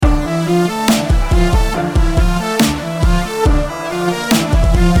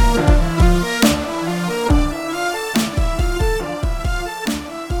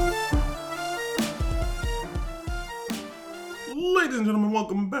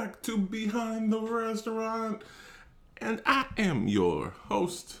back to Behind the Restaurant. And I am your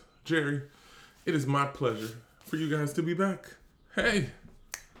host, Jerry. It is my pleasure for you guys to be back. Hey,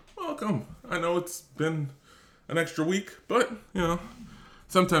 welcome. I know it's been an extra week, but,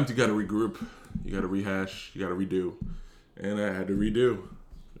 sometimes you gotta regroup, you gotta rehash, you gotta redo. And I had to redo.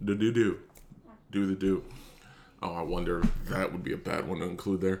 Do the do. Oh, I wonder if that would be a bad one to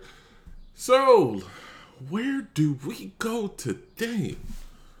include there. So, where do we go today?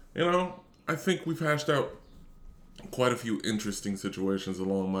 I think we've hashed out quite a few interesting situations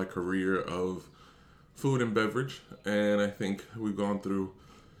along my career of food and beverage, and I think we've gone through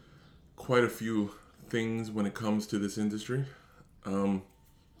quite a few things when it comes to this industry.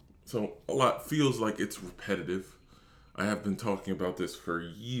 So a lot feels like it's repetitive. I have been talking about this for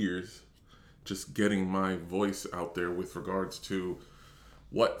years, just getting my voice out there with regards to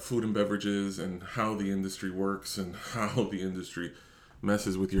what food and beverage is and how the industry works and how the industry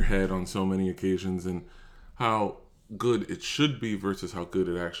messes with your head on so many occasions and how good it should be versus how good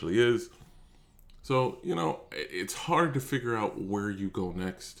it actually is. So, it's hard to figure out where you go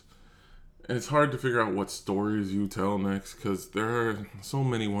next. And it's hard to figure out what stories you tell next because there are so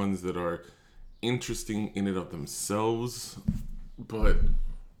many ones that are interesting in and of themselves, but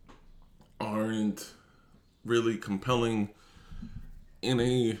aren't really compelling in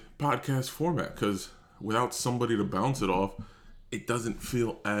a podcast format because without somebody to bounce it off, it doesn't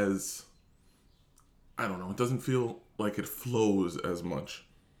feel as, it doesn't feel like it flows as much.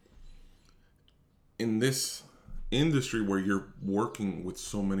 In this industry where you're working with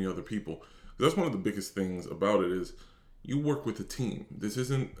so many other people, that's one of the biggest things about it is you work with a team. This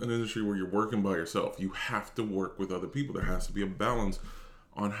isn't an industry where you're working by yourself. You have to work with other people. There has to be a balance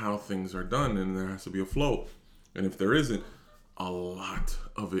on how things are done, and there has to be a flow. And if there isn't, a lot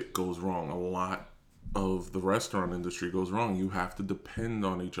of it goes wrong. A lot of the restaurant industry goes wrong. You have to depend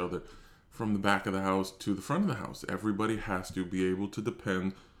on each other from the back of the house to the front of the house. Everybody has to be able to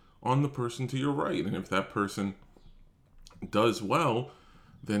depend on the person to your right. And if that person does well,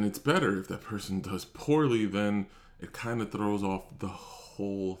 then it's better. If that person does poorly, then it kind of throws off the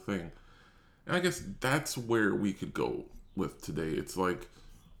whole thing. And I guess that's where we could go with today. It's like,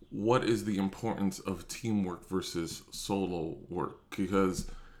 what is the importance of teamwork versus solo work?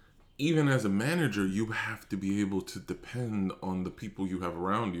 Because even as a manager, you have to be able to depend on the people you have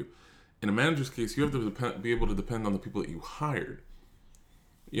around you. In a manager's case, you have to be able to depend on the people that you hired.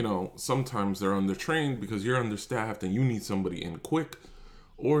 Sometimes they're undertrained because you're understaffed and you need somebody in quick.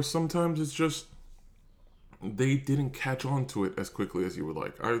 Or sometimes it's just they didn't catch on to it as quickly as you would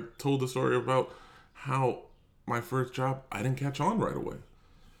like. I told the story about how my first job, I didn't catch on right away.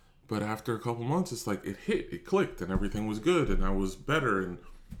 But after a couple months, it's like it clicked, and everything was good, and I was better, and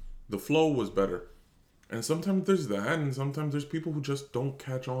the flow was better. And sometimes there's that, and sometimes there's people who just don't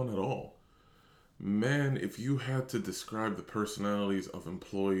catch on at all. Man, if you had to describe the personalities of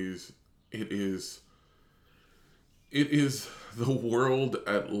employees, it is the world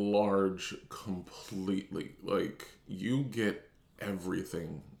at large completely. Like, you get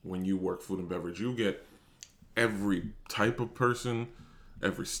everything when you work food and beverage. You get every type of person,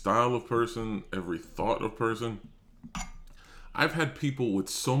 every style of person, every thought of person. I've had people with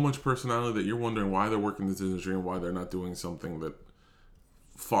so much personality that you're wondering why they're working in this industry and why they're not doing something that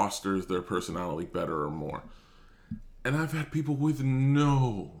fosters their personality better or more. And I've had people with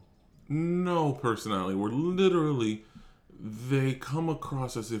no personality where literally they come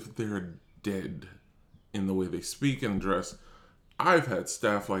across as if they're dead in the way they speak and dress. I've had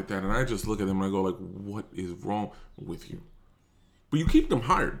staff like that, and I just look at them and I go like, what is wrong with you? But you keep them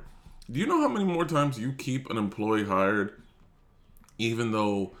hired. Do you know how many more times you keep an employee hired, even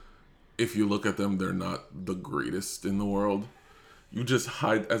though if you look at them, they're not the greatest in the world? You just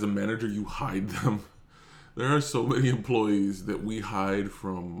hide, as a manager, you hide them. There are so many employees that we hide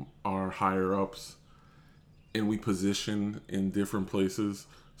from our higher ups and we position in different places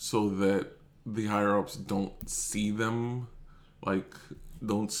so that the higher ups don't see them, like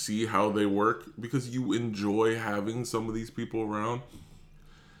don't see how they work, because you enjoy having some of these people around.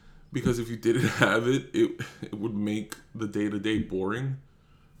 Because if you didn't have it, it would make the day-to-day boring.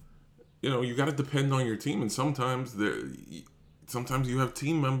 You got to depend on your team, and sometimes you have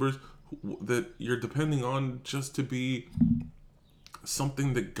team members that you're depending on just to be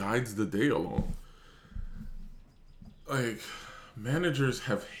something that guides the day along. Like, managers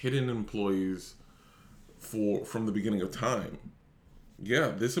have hidden employees from the beginning of time. Yeah,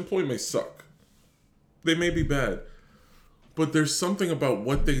 this employee may suck. They may be bad. But there's something about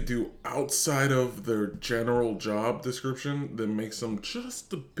what they do outside of their general job description that makes them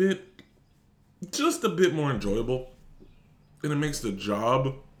just a bit more enjoyable. And it makes the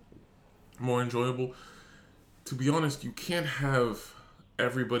job more enjoyable. To be honest, you can't have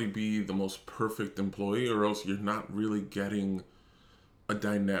everybody be the most perfect employee, or else you're not really getting a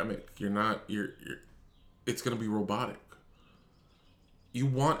dynamic. You're it's going to be robotic. You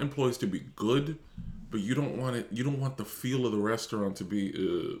want employees to be good, but you don't want the feel of the restaurant to be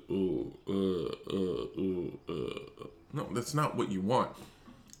no, that's not what you want.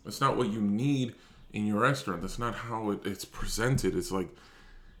 That's not what you need in your restaurant. That's not how it's presented. It's like,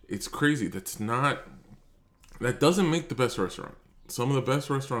 it's crazy. That doesn't make the best restaurant. Some of the best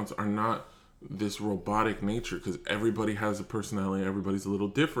restaurants are not this robotic nature, because everybody has a personality, everybody's a little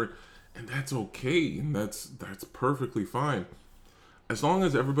different, and that's okay, and that's perfectly fine. As long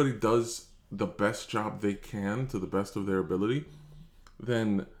as everybody does the best job they can to the best of their ability,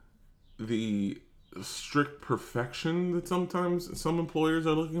 then the strict perfection that sometimes some employers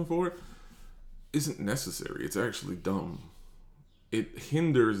are looking for isn't necessary. It's actually dumb. It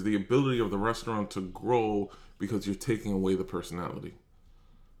hinders the ability of the restaurant to grow because you're taking away the personality.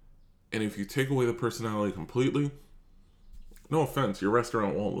 And if you take away the personality completely, no offense, your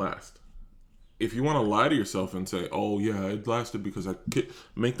restaurant won't last. If you want to lie to yourself and say, "Oh yeah, it lasted because I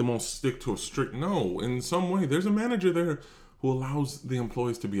make them all stick to a strict," no, in some way, there's a manager there who allows the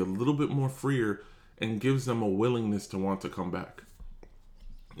employees to be a little bit more freer and gives them a willingness to want to come back.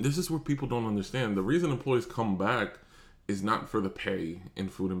 This is where people don't understand. The reason employees come back is not for the pay in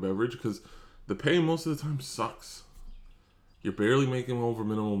food and beverage, because the pay most of the time sucks. You're barely making over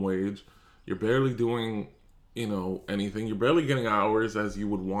minimum wage. You're barely doing, anything. You're barely getting hours as you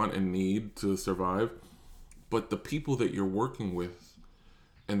would want and need to survive. But the people that you're working with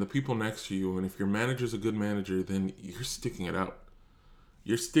and the people next to you, and if your manager's a good manager, then you're sticking it out.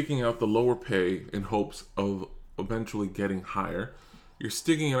 You're sticking out the lower pay in hopes of eventually getting higher. You're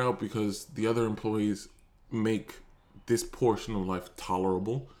sticking it out because the other employees make this portion of life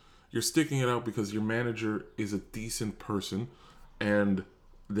tolerable. You're sticking it out because your manager is a decent person and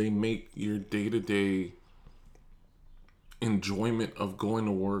they make your day-to-day enjoyment of going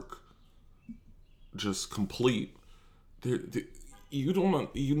to work just complete. You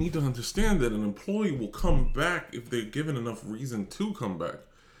need to understand that an employee will come back if they're given enough reason to come back,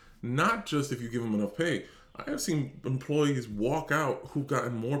 not just if you give them enough pay. I have seen employees walk out who've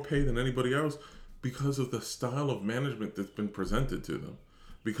gotten more pay than anybody else because of the style of management that's been presented to them,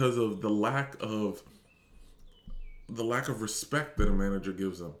 because of the lack of respect that a manager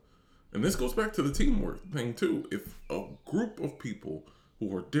gives them. And this goes back to the teamwork thing too. If a group of people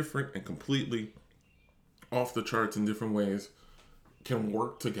who are different and completely off the charts in different ways can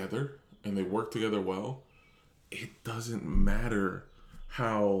work together, and they work together well, it doesn't matter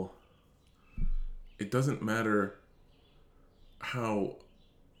how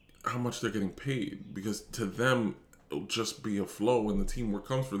much they're getting paid, because to them it'll just be a flow when the teamwork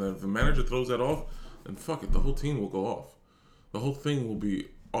comes for them. If the manager throws that off, then fuck it, the whole team will go off. The whole thing will be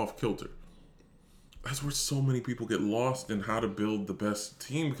off kilter. That's where so many people get lost in how to build the best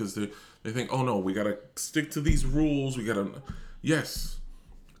team, because they think, oh no, we gotta stick to these rules. Yes,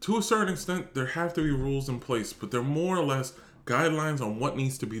 to a certain extent, there have to be rules in place, but they're more or less guidelines on what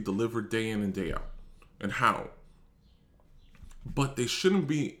needs to be delivered day in and day out and how. But they shouldn't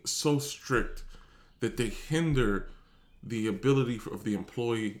be so strict that they hinder the ability of the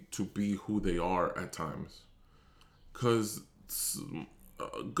employee to be who they are at times. Because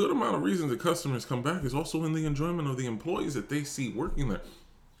a good amount of reasons that customers come back is also in the enjoyment of the employees that they see working there.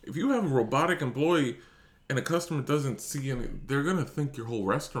 If you have a robotic employee and a customer doesn't see any, they're going to think your whole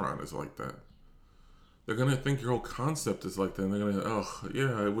restaurant is like that. They're going to think your whole concept is like that. And they're going to, oh,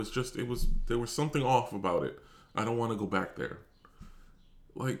 yeah, there was something off about it. I don't want to go back there.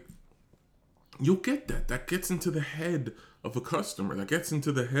 Like, you'll get that. That gets into the head of a customer. That gets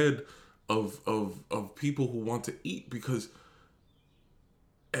into the head of people who want to eat, because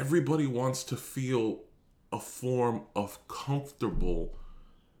everybody wants to feel a form of comfortable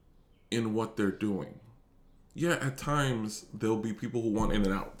in what they're doing. Yeah, at times there'll be people who want in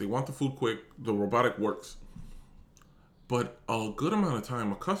and out. They want the food quick. The robotic works. But a good amount of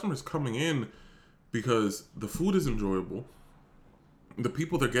time, a customer's coming in because the food is enjoyable. The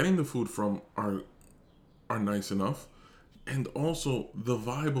people they're getting the food from are nice enough. And also the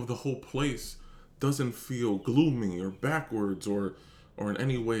vibe of the whole place doesn't feel gloomy or backwards or in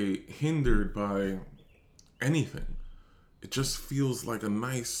any way hindered by anything. It just feels like a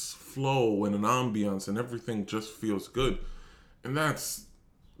nice flow and an ambiance, and everything just feels good. And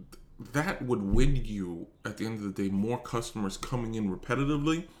that would win you, at the end of the day, more customers coming in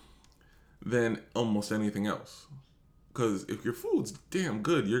repetitively than almost anything else. Because if your food's damn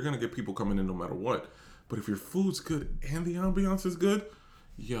good, you're going to get people coming in no matter what. But if your food's good and the ambiance is good,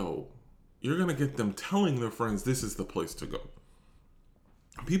 yo, you're going to get them telling their friends this is the place to go.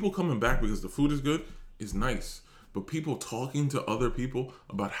 People coming back because the food is good is nice. But people talking to other people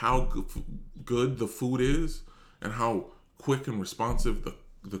about how good the food is and how quick and responsive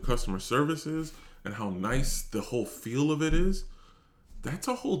the customer service is and how nice the whole feel of it is, that's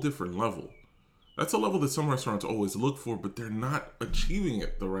a whole different level. That's a level that some restaurants always look for, but they're not achieving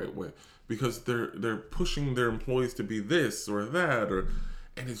it the right way because they're pushing their employees to be this or that,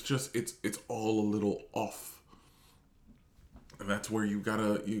 and it's all a little off. And that's where you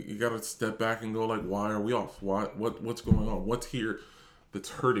gotta step back and go like, why are we off? What's going on? What's here that's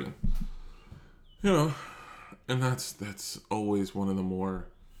hurting? You know, and that's always one of the more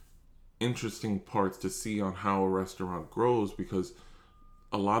interesting parts to see on how a restaurant grows, because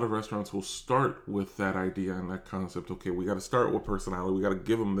a lot of restaurants will start with that idea and that concept. Okay, we got to start with personality. We got to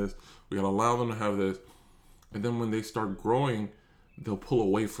give them this. We got to allow them to have this. And then when they start growing, they'll pull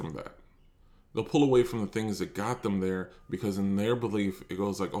away from that. They'll pull away from the things that got them there, because in their belief, it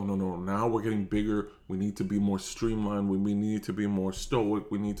goes like, oh, no, now we're getting bigger. We need to be more streamlined. We need to be more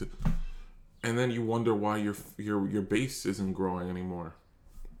stoic. We need to... And then you wonder why your base isn't growing anymore.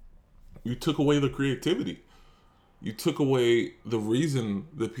 You took away the creativity. You took away the reason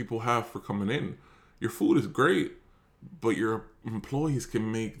that people have for coming in. Your food is great, but your employees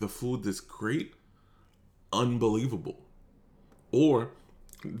can make the food that's great unbelievable. Or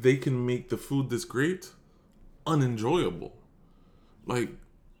they can make the food that's great unenjoyable. Like,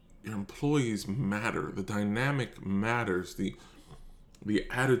 your employees matter. The dynamic matters. The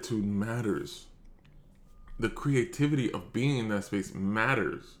attitude matters. The creativity of being in that space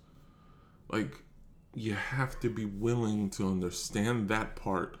matters. Like, you have to be willing to understand that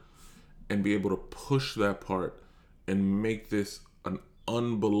part and be able to push that part and make this an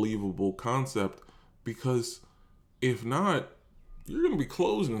unbelievable concept, because if not, you're going to be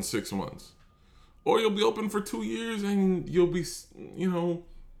closed in 6 months. Or you'll be open for 2 years and you'll be,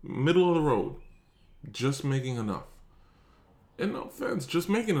 middle of the road, just making enough. And no offense, just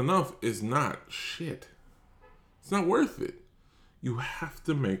making enough is not shit. It's not worth it. You have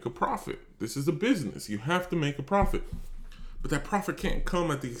to make a profit. This is a business. You have to make a profit. But that profit can't come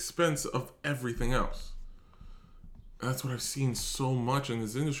at the expense of everything else. And that's what I've seen so much in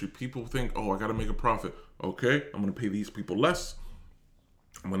this industry. People think, oh, I got to make a profit. Okay, I'm going to pay these people less.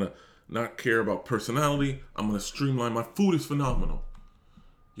 I'm going to not care about personality. I'm going to streamline. My food is phenomenal.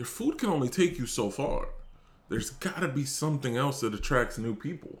 Your food can only take you so far. There's got to be something else that attracts new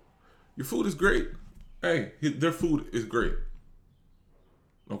people. Your food is great. Hey, their food is great.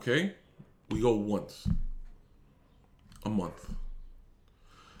 Okay? We go once a month.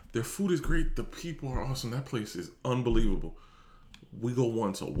 Their food is great. The people are awesome. That place is unbelievable. We go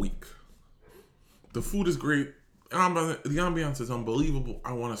once a week. The food is great. The ambiance is unbelievable.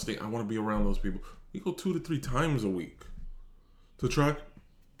 I want to stay. I want to be around those people. We go 2 to 3 times a week to try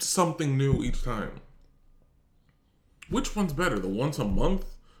something new each time. Which one's better? The once a month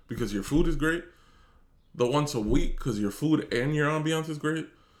because your food is great? The once a week because your food and your ambiance is great?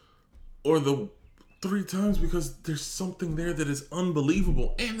 Or the 3 times because there's something there that is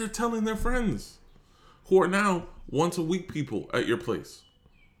unbelievable and they're telling their friends who are now once a week people at your place?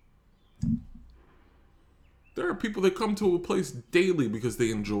 There are people that come to a place daily because they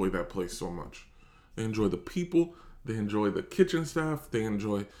enjoy that place so much. They enjoy the people. They enjoy the kitchen staff. They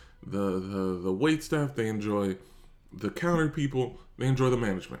enjoy the wait staff. They enjoy the counter people. They enjoy the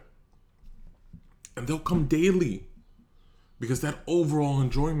management. And they'll come daily because that overall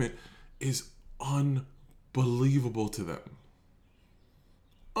enjoyment is unbelievable to them.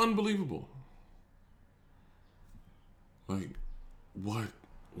 Unbelievable. Like,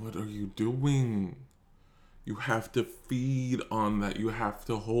 what are you doing? You have to feed on that. You have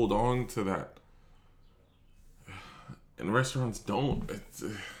to hold on to that. And restaurants don't.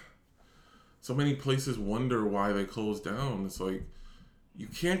 So many places wonder why they close down. It's like, you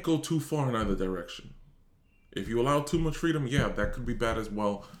can't go too far in either direction. If you allow too much freedom, yeah, that could be bad as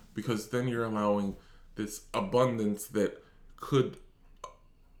well, because then you're allowing this abundance that could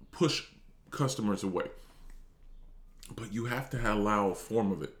push customers away. But you have to allow a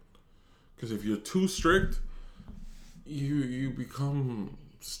form of it. Because if you're too strict, you become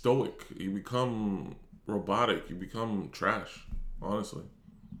stoic. You become robotic. You become trash, honestly.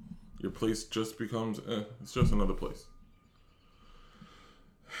 Your place just becomes, it's just another place.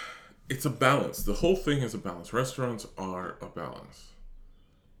 It's a balance. The whole thing is a balance. Restaurants are a balance.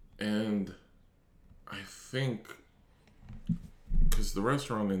 And I think, because the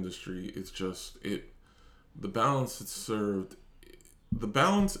restaurant industry, it's just, the balance is served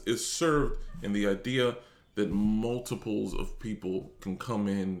in the idea that multiples of people can come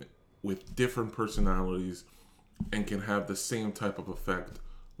in with different personalities and can have the same type of effect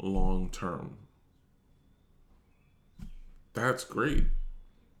long term. That's great.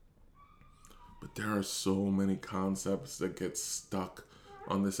 But there are so many concepts that get stuck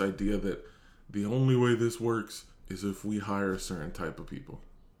on this idea that the only way this works is if we hire a certain type of people.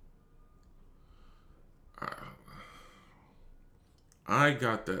 I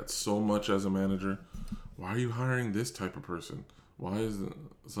got that so much as a manager. Why are you hiring this type of person? Why is it?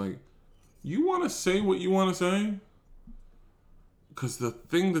 It's like, you want to say what you want to say? Because the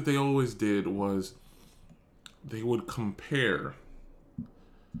thing that they always did was they would compare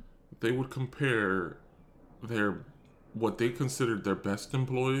their what they considered their best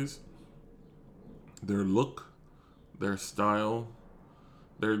employees, their look, their style,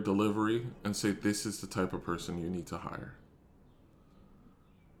 their delivery, and say this is the type of person you need to hire.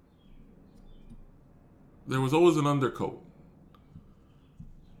 There was always an undercoat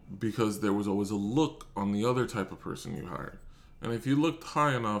because there was always a look on the other type of person you hired. And if you looked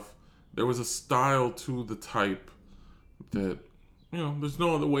high enough, there was a style to the type that, there's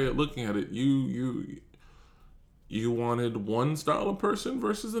no other way of looking at it. You wanted one style of person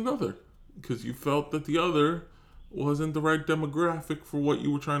versus another because you felt that the other wasn't the right demographic for what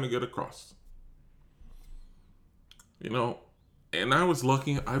you were trying to get across. And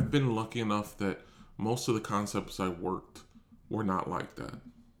I've been lucky enough that most of the concepts I worked were not like that.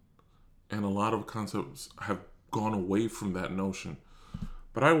 And a lot of concepts have gone away from that notion.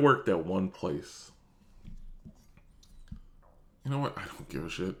 But I worked at one place. You know what? I don't give a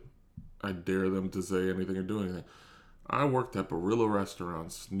shit. I dare them to say anything or do anything. I worked at Barilla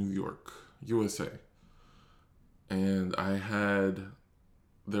Restaurants, New York, USA. And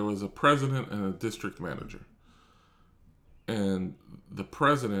there was a president and a district manager. And the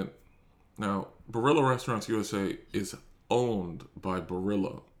president, now Barilla Restaurants USA is owned by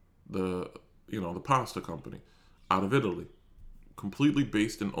Barilla, the pasta company out of Italy, completely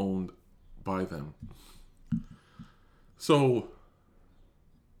based and owned by them. So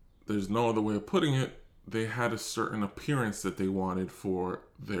there's no other way of putting it. They had a certain appearance that they wanted for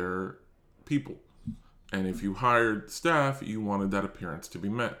their people. And if you hired staff, you wanted that appearance to be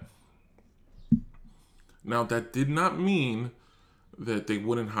met. Now, that did not mean that they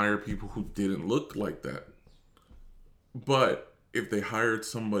wouldn't hire people who didn't look like that. But if they hired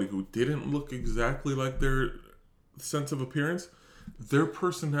somebody who didn't look exactly like their sense of appearance, their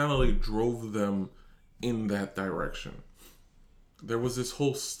personality drove them in that direction. There was this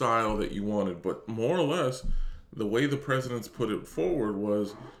whole style that you wanted, but more or less, the way the presidents put it forward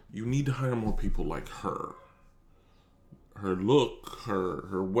was, you need to hire more people like her. Her look,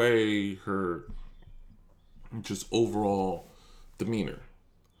 her way, her just overall demeanor.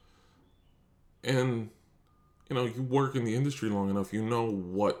 And, you work in the industry long enough, you know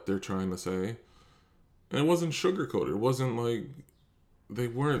what they're trying to say. And it wasn't sugarcoated. It wasn't like, they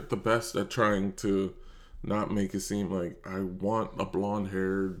weren't the best at trying to not make it seem like, I want a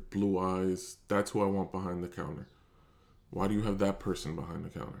blonde-haired, blue eyes. That's who I want behind the counter. Why do you have that person behind the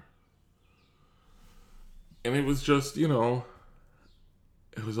counter? And it was just, it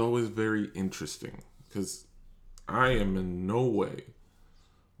was always very interesting. Because I am in no way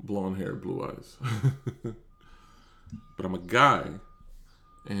blonde-haired, blue eyes. But I'm a guy.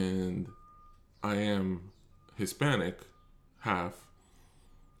 And I am Hispanic, half.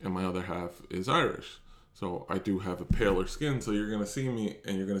 And my other half is Irish. So I do have a paler skin. So you're going to see me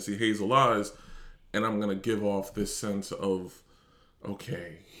and you're going to see hazel eyes. And I'm going to give off this sense of,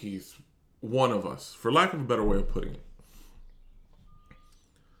 okay, he's one of us, for lack of a better way of putting it.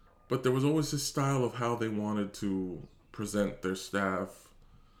 But there was always this style of how they wanted to present their staff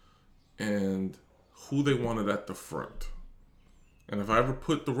and who they wanted at the front. And if I ever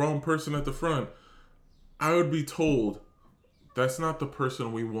put the wrong person at the front, I would be told, that's not the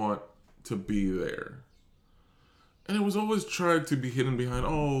person we want to be there. And it was always tried to be hidden behind,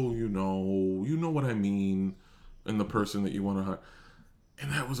 you know what I mean, and the person that you want to hire.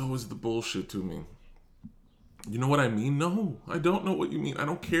 And that was always the bullshit to me. You know what I mean? No, I don't know what you mean. I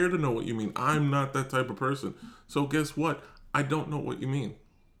don't care to know what you mean. I'm not that type of person. So guess what? I don't know what you mean.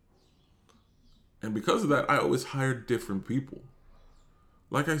 And because of that, I always hired different people.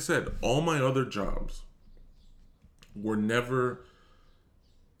 Like I said, all my other jobs were never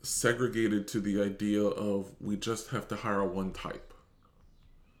segregated to the idea of we just have to hire one type.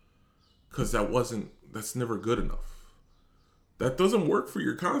 Because that's never good enough. That doesn't work for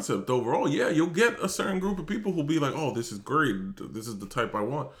your concept overall. Yeah, you'll get a certain group of people who'll be like, oh, this is great. This is the type I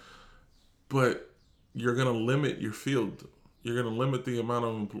want. But you're going to limit your field. You're going to limit the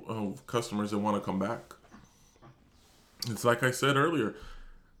amount of customers that want to come back. It's like I said earlier.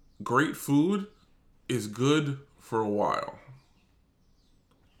 great food is good for a while.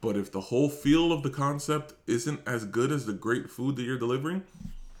 But if the whole feel of the concept isn't as good as the great food that you're delivering,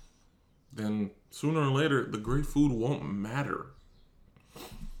 then sooner or later, the great food won't matter.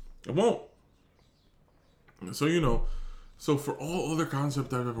 It won't. So, so for all other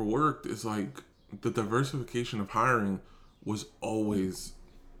concepts I've ever worked, it's like the diversification of hiring was always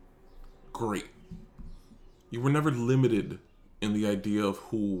great. You were never limited in the idea of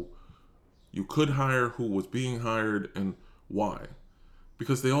who you could hire, who was being hired, and why.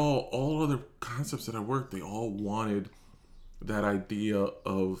 Because all other concepts that I worked, they all wanted that idea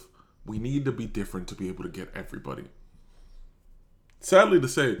of we need to be different to be able to get everybody. Sadly to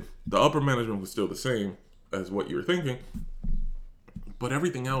say, the upper management was still the same as what you were thinking, but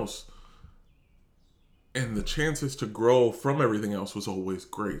everything else and the chances to grow from everything else was always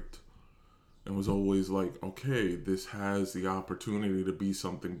great. And was always like, okay, this has the opportunity to be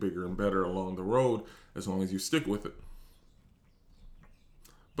something bigger and better along the road as long as you stick with it.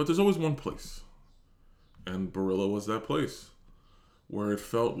 But there's always one place. And Barilla was that place where it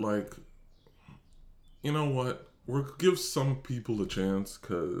felt like, you know what, we'll give some people a chance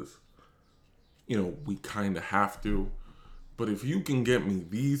because, we kind of have to. But if you can get me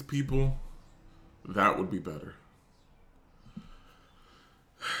these people, that would be better.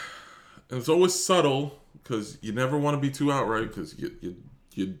 And it's always subtle because you never want to be too outright because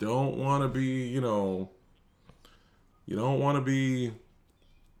you don't want to be, you don't want to be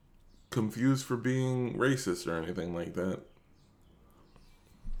confused for being racist or anything like that.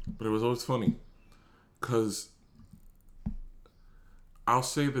 But it was always funny because I'll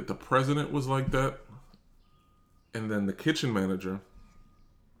say that the president was like that, and then the kitchen manager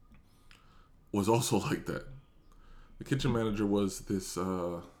was also like that. The kitchen manager was this,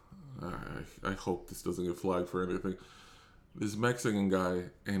 I hope this doesn't get flagged for anything, this Mexican guy,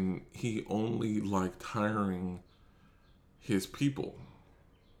 and he only liked hiring his people.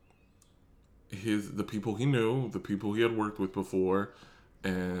 The people he knew, the people he had worked with before,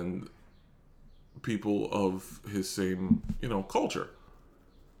 and people of his same, culture.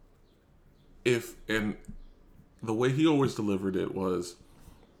 And the way he always delivered it was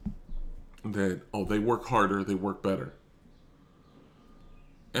that, they work harder, they work better.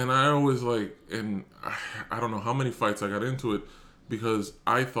 And I always and I don't know how many fights I got into it because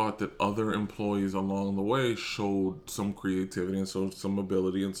I thought that other employees along the way showed some creativity and showed some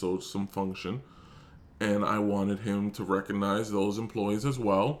ability and showed some function. And I wanted him to recognize those employees as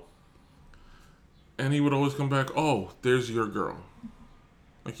well. And he would always come back, oh, there's your girl.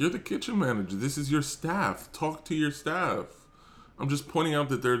 Like, you're the kitchen manager. This is your staff. Talk to your staff. I'm just pointing out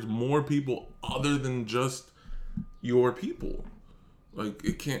that there's more people other than just your people. Like,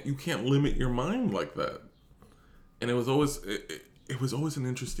 you can't limit your mind like that. And it was always an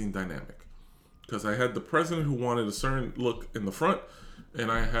interesting dynamic. Because I had the president who wanted a certain look in the front,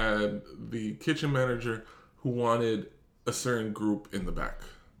 and I had the kitchen manager who wanted a certain group in the back.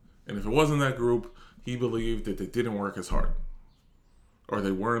 And if it wasn't that group, he believed that they didn't work as hard. Or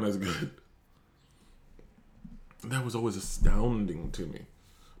they weren't as good. And that was always astounding to me.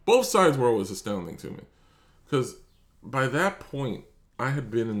 Both sides were always astounding to me. Because by that point, I had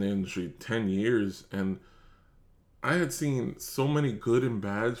been in the industry 10 years, and I had seen so many good and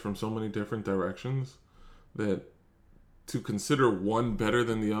bads from so many different directions that to consider one better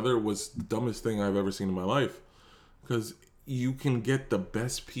than the other was the dumbest thing I've ever seen in my life. Because you can get the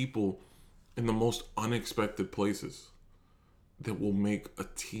best people in the most unexpected places that will make a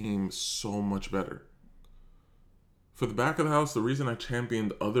team so much better. For the back of the house, the reason I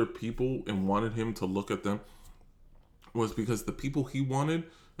championed other people and wanted him to look at them was because the people he wanted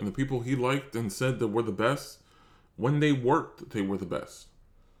and the people he liked and said that were the best, when they worked, they were the best.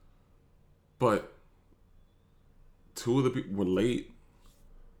 But two of the people were late,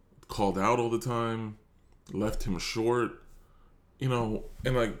 called out all the time, left him short, and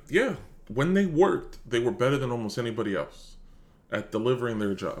when they worked, they were better than almost anybody else at delivering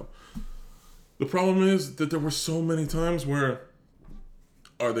their job. The problem is that there were so many times where,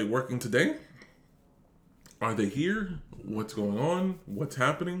 are they working today? Are they here? What's going on? What's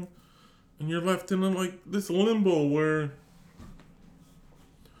happening? And you're left in this limbo where,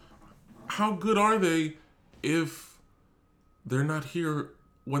 how good are they if they're not here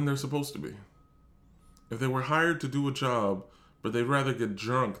when they're supposed to be? If they were hired to do a job, but they'd rather get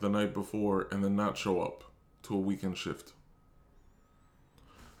drunk the night before and then not show up to a weekend shift.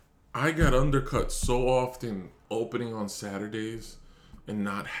 I got undercut so often opening on Saturdays and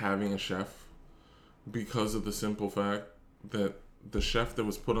not having a chef because of the simple fact that the chef that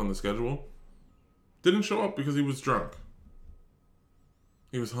was put on the schedule didn't show up because he was drunk.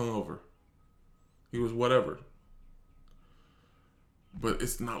 He was hungover. He was whatever. But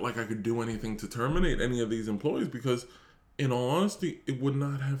it's not like I could do anything to terminate any of these employees because, in all honesty, it would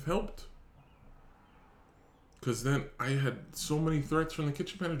not have helped. Because then I had so many threats from the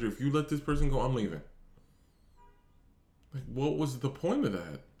kitchen manager. If you let this person go, I'm leaving. Like, what was the point of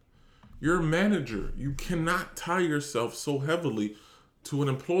that? You're a manager. You cannot tie yourself so heavily to an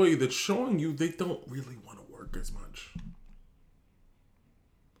employee that's showing you they don't really want to work as much.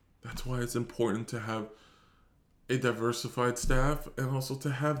 That's why it's important to have a diversified staff and also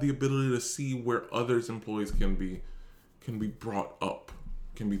to have the ability to see where others' employees can be brought up,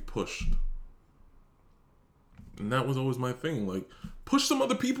 can be pushed. And that was always my thing. Like, push some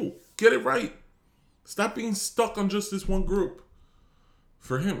other people. Get it right. Stop being stuck on just this one group.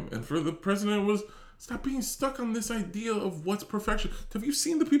 For him. And for the president was, stop being stuck on this idea of what's perfection. Have you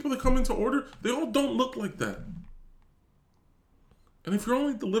seen the people that come into order? They all don't look like that. And if you're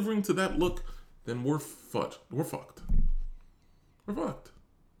only delivering to that look, then we're fucked. We're fucked. We're fucked.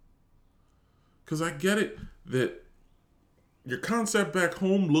 Because I get it that your concept back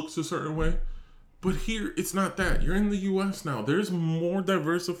home looks a certain way. But here, it's not that. You're in the U.S. now. There's more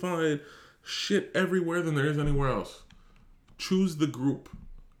diversified shit everywhere than there is anywhere else. Choose the group.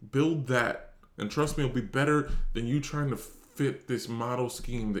 Build that. And trust me, it'll be better than you trying to fit this model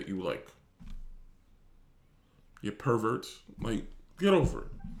scheme that you like. You perverts. Like, get over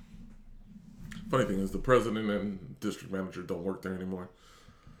it. Funny thing is, the president and district manager don't work there anymore.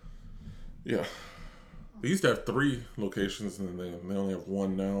 Yeah. They used to have 3 locations, and they only have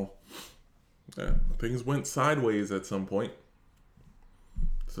 1 now. Yeah, things went sideways at some point.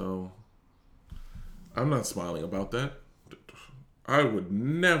 So, I'm not smiling about that. I would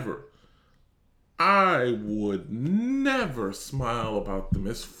never smile about the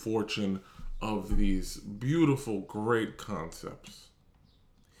misfortune of these beautiful, great concepts.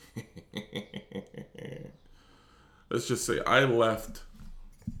 Let's just say I left.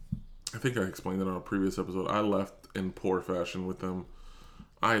 I think I explained it on a previous episode. I left in poor fashion with them.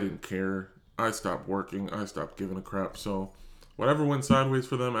 I didn't care. I stopped working. I stopped giving a crap. So, whatever went sideways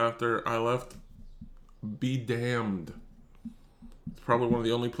for them after I left, be damned. It's probably one of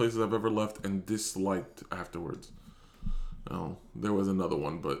the only places I've ever left and disliked afterwards. Oh, there was another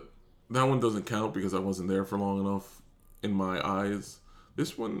one, but that one doesn't count because I wasn't there for long enough in my eyes.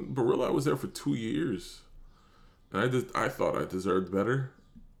 This one, Barilla, I was there for 2 years. And I thought I deserved better.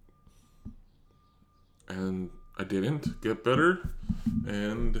 And I didn't get better.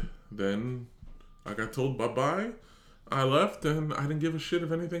 And then I got told bye-bye. I left and I didn't give a shit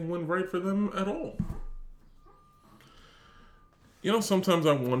if anything went right for them at all. You know, sometimes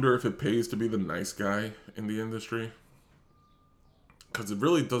I wonder if it pays to be the nice guy in the industry. Because it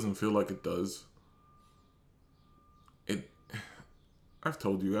really doesn't feel like it does. I've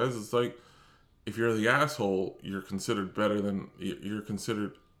told you guys, it's like, if you're the asshole, you're considered better than, you're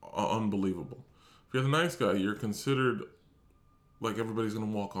considered unbelievable. If you're the nice guy, you're considered like everybody's going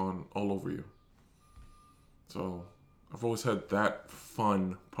to walk on all over you. So, I've always had that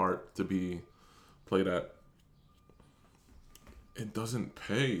fun part to be played at. It doesn't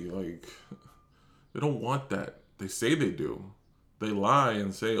pay. Like, they don't want that. They say they do. They lie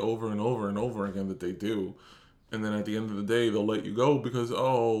and say over and over and over again that they do. And then at the end of the day, they'll let you go because,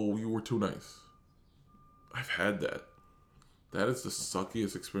 oh, you were too nice. I've had that. That is the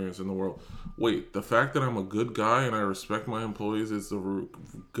suckiest experience in the world. Wait, the fact that I'm a good guy and I respect my employees is the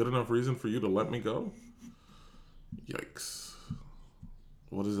good enough reason for you to let me go? Yikes.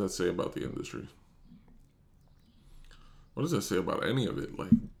 What does that say about the industry? What does that say about any of it?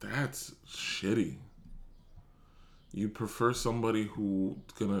 Like, that's shitty. You prefer somebody who's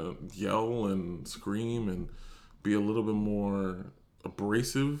gonna yell and scream and be a little bit more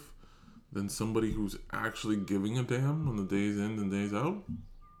abrasive than somebody who's actually giving a damn on the days in and days out?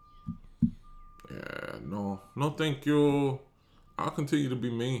 Yeah, no, thank you. I'll continue to be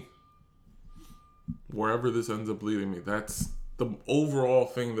me. Wherever this ends up leading me. That's the overall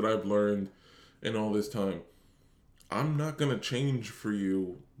thing that I've learned in all this time. I'm not going to change for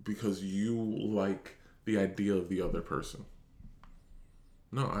you because you like the idea of the other person.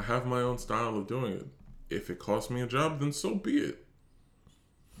 No, I have my own style of doing it. If it costs me a job, then so be it.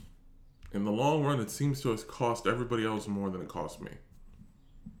 In the long run, it seems to have cost everybody else more than it cost me.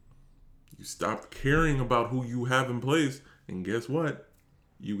 You stop caring about who you have in place, and guess what?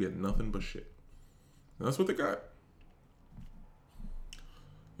 You get nothing but shit. And that's what they got.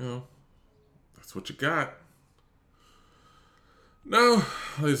 You know, that's what you got. Now,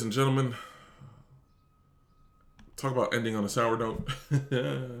 ladies and gentlemen, talk about ending on a sour note.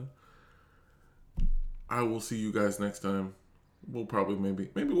 I will see you guys next time. we'll probably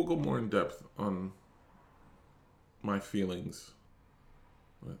maybe we'll go more in depth on my feelings.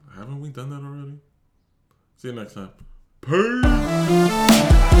 But haven't we done that already? See you next time. Peace.